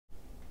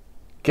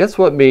Guess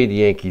what made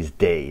Yankees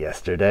Day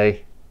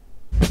yesterday?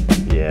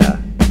 Yeah,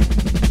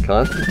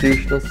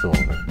 constitutional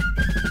silver.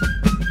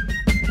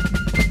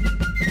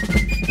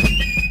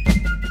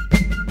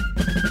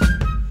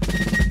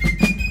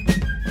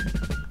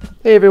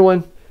 Hey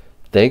everyone,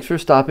 thanks for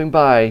stopping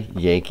by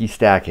Yankee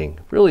Stacking.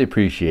 Really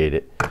appreciate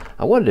it.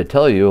 I wanted to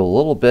tell you a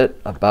little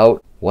bit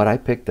about what I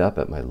picked up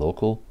at my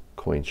local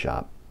coin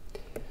shop.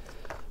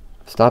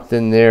 Stopped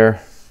in there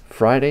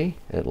Friday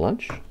at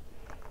lunch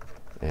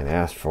and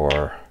asked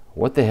for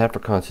what they had for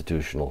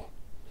constitutional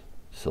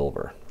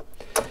silver.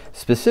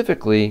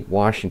 Specifically,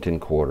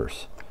 Washington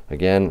quarters.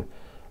 Again,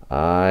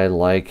 I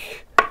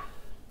like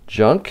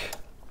junk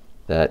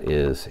that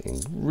is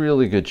in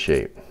really good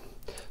shape.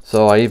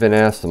 So I even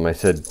asked him, I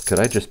said, could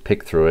I just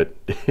pick through it?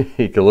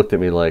 He looked at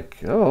me like,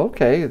 oh,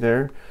 okay,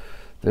 they're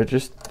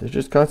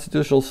just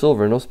constitutional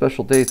silver, no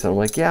special dates. And I'm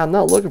like, yeah, I'm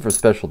not looking for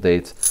special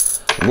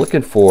dates. I'm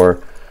looking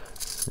for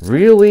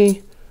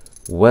really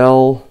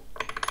well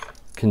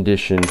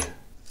conditioned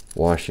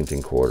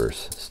Washington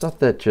quarters, stuff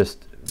that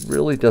just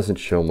really doesn't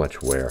show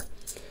much wear.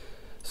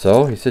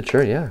 So he said,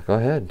 sure, yeah, go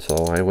ahead.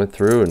 So I went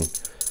through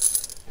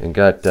and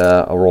got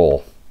a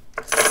roll.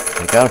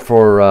 I got it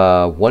for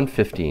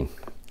 $115,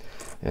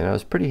 and I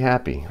was pretty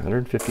happy.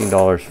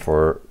 $115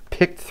 for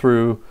picked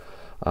through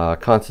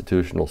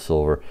constitutional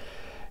silver.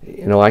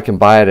 You know, I can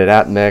buy it at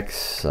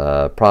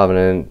APMEX,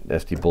 Provident,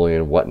 SD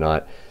Bullion,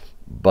 whatnot,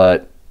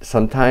 but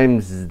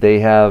sometimes they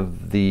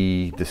have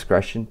the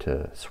discretion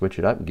to switch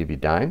it up and give you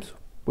dimes,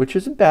 which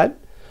isn't bad,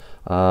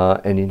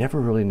 and you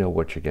never really know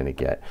what you're going to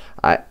get.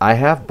 I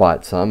have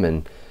bought some,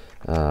 and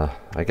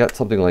I got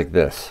something like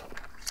this.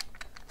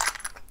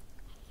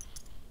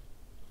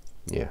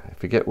 Yeah, I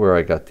forget where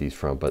I got these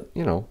from, but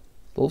you know,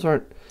 those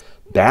aren't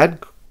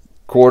bad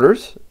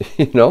quarters.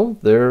 You know,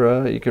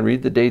 they're you can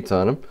read the dates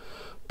on them,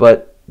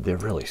 but they're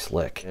really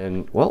slick.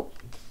 And well,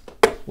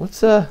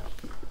 let's do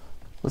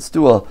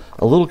a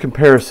little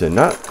comparison.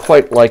 Not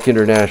quite like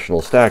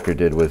International Stacker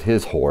did with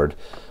his hoard,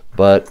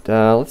 but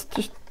let's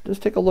just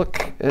take a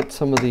look at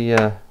some of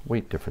the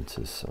weight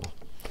differences. So I'm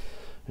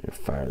gonna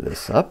fire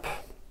this up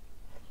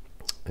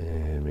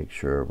and make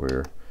sure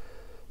we're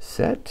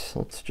set.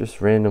 Let's just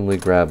randomly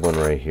grab one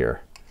right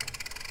here.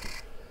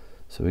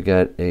 So we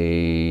got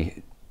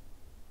a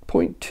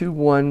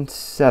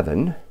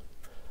 0.217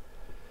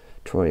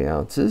 troy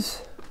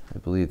ounces. I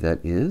believe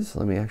that is.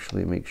 Let me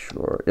actually make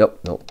sure.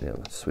 Yep, nope, yeah,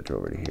 let's switch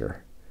over to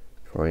here.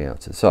 Troy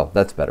ounces. So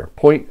that's better.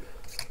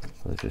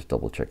 Let's just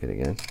double check it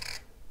again.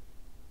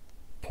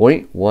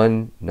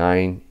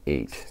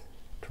 0.198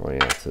 troy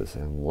ounces.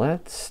 And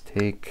let's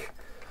take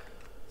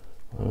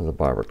one of the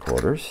barber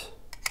quarters.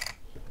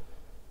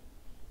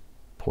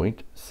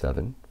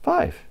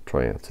 0.75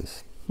 troy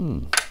ounces.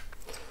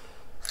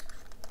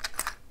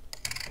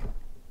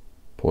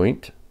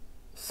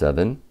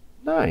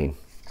 0.79.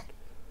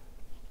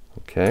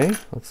 Okay,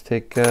 let's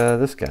take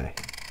this guy.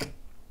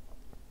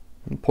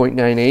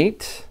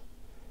 0.98.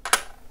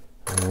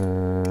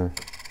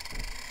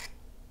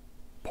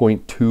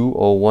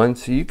 0.201.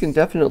 So you can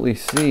definitely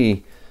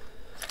see,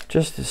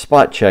 just the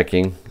spot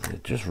checking,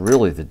 just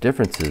really the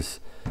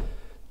differences.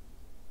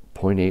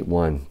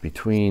 0.81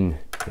 between,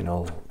 you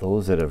know,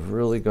 those that have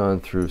really gone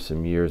through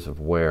some years of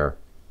wear.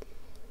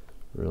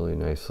 Really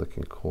nice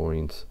looking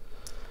coins,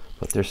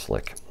 but they're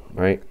slick,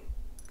 right?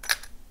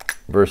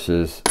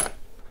 Versus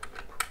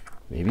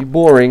maybe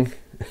boring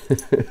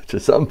to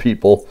some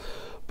people,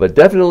 but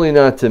definitely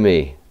not to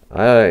me.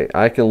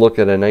 I can look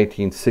at a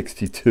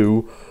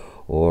 1962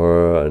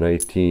 or a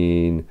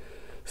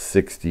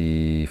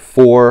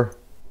 1964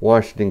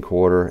 Washington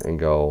quarter and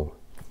go,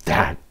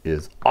 that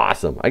is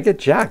awesome. I get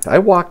jacked. I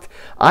walked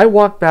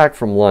back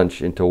from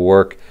lunch into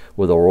work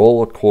with a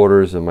roll of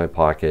quarters in my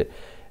pocket,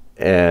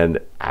 and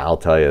I'll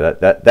tell you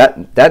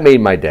that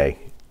made my day.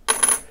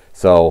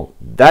 So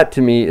that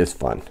to me is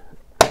fun.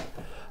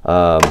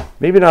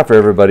 Maybe not for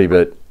everybody,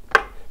 but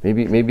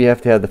maybe you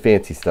have to have the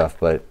fancy stuff,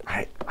 but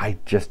I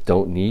just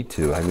don't need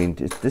to. I mean,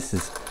 this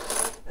is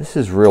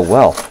real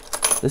wealth.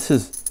 This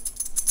is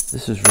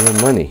real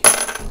money,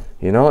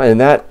 you know, and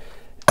that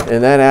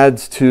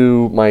adds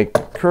to my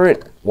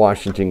current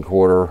Washington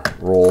quarter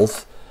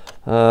rolls,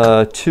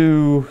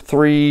 2,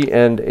 3,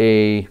 and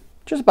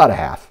just about a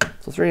half.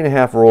 So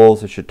 3.5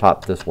 rolls. It should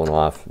top this one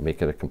off,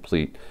 make it a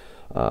complete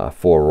 4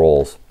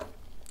 rolls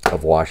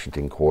of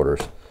Washington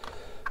quarters.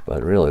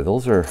 But really,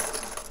 those are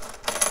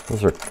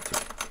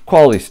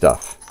quality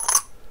stuff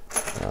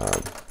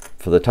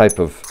for the type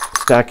of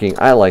stacking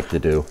I like to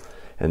do,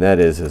 and that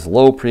is as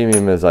low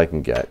premium as I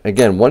can get.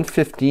 Again,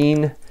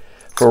 $115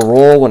 for a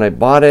roll when I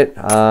bought it.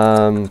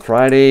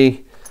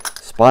 Friday,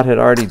 spot had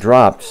already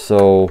dropped,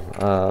 so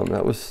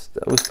that was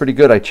pretty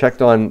good. I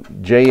checked on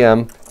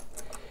JM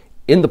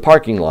in the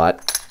parking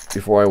lot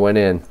before I went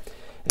in,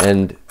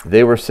 and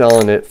they were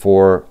selling it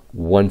for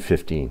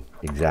 $115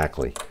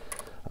 exactly.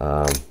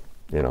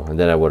 You know, and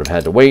then I would have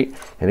had to wait,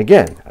 and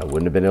again, I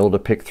wouldn't have been able to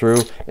pick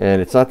through.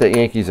 And it's not that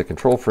Yankee's a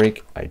control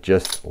freak. I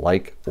just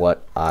like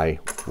what I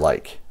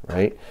like,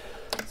 right?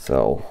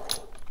 So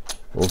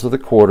those are the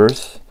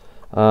quarters.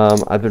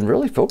 I've been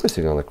really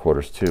focusing on the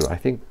quarters too. I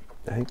think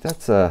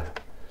that's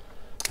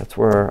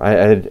where I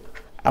had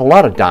a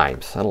lot of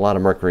dimes, and a lot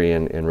of Mercury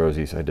and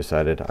Rosies. I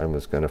decided I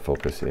was going to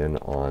focus in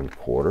on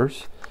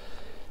quarters.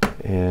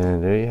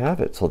 And there you have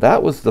it. So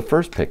that was the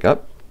first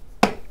pickup.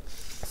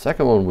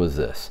 Second one was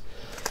this.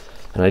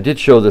 And I did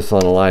show this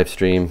on a live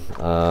stream,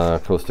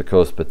 coast to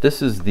coast, but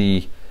this is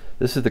the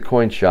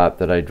coin shop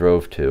that I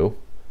drove to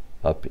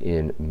up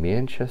in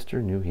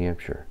Manchester, New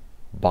Hampshire.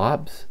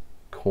 Bob's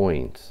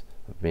Coins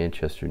of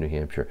Manchester, New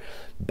Hampshire.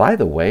 By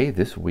the way,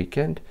 this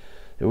weekend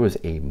there was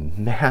a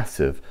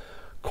massive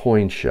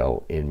coin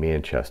show in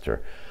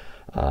Manchester.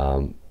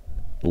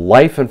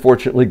 Life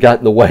unfortunately got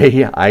in the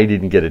way. I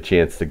didn't get a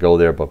chance to go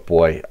there, but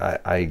boy,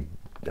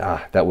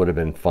 that would have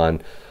been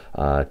fun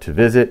to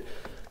visit.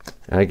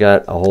 I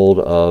got a hold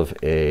of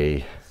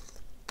a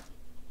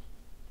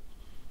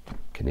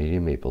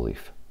Canadian maple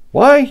leaf.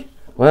 Why?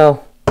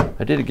 Well,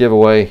 I did a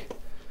giveaway.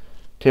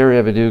 Terry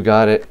Avidu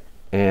got it,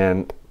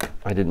 and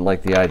I didn't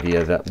like the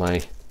idea that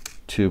my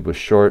tube was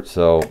short,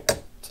 so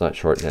it's not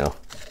short now.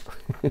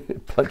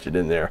 Punch it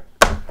in there.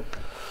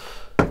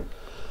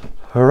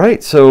 All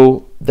right,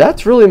 so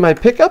that's really my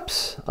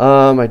pickups.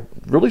 A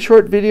really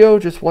short video,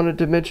 just wanted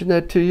to mention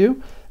that to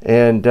you.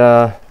 And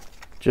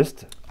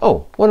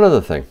oh, one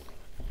other thing.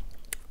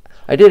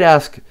 I did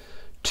ask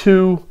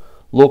 2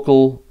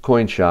 local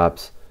coin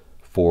shops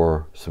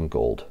for some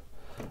gold.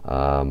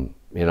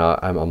 You know,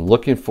 I'm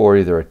looking for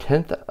either a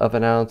 1/10 of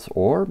an ounce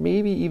or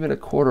maybe even a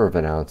 1/4 of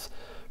an ounce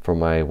for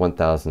my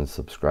 1,000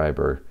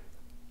 subscriber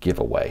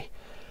giveaway.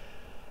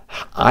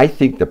 I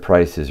think the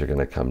prices are going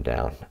to come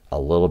down a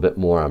little bit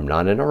more. I'm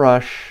not in a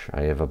rush.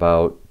 I have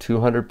about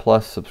 200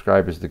 plus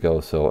subscribers to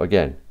go. So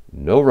again,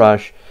 no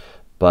rush,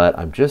 but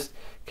I'm just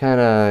kind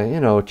of,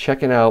 you know,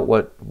 checking out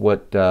what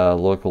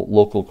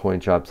local coin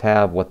shops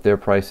have, what their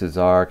prices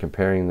are,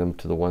 comparing them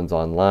to the ones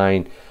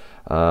online.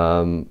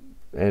 And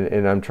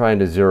I'm trying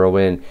to zero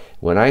in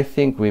when I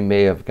think we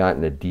may have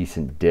gotten a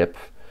decent dip.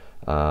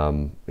 You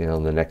know,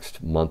 in the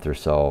next month or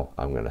so,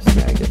 I'm going to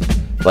snag it.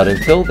 But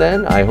until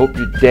then, I hope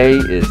your day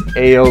is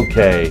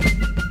A-OK.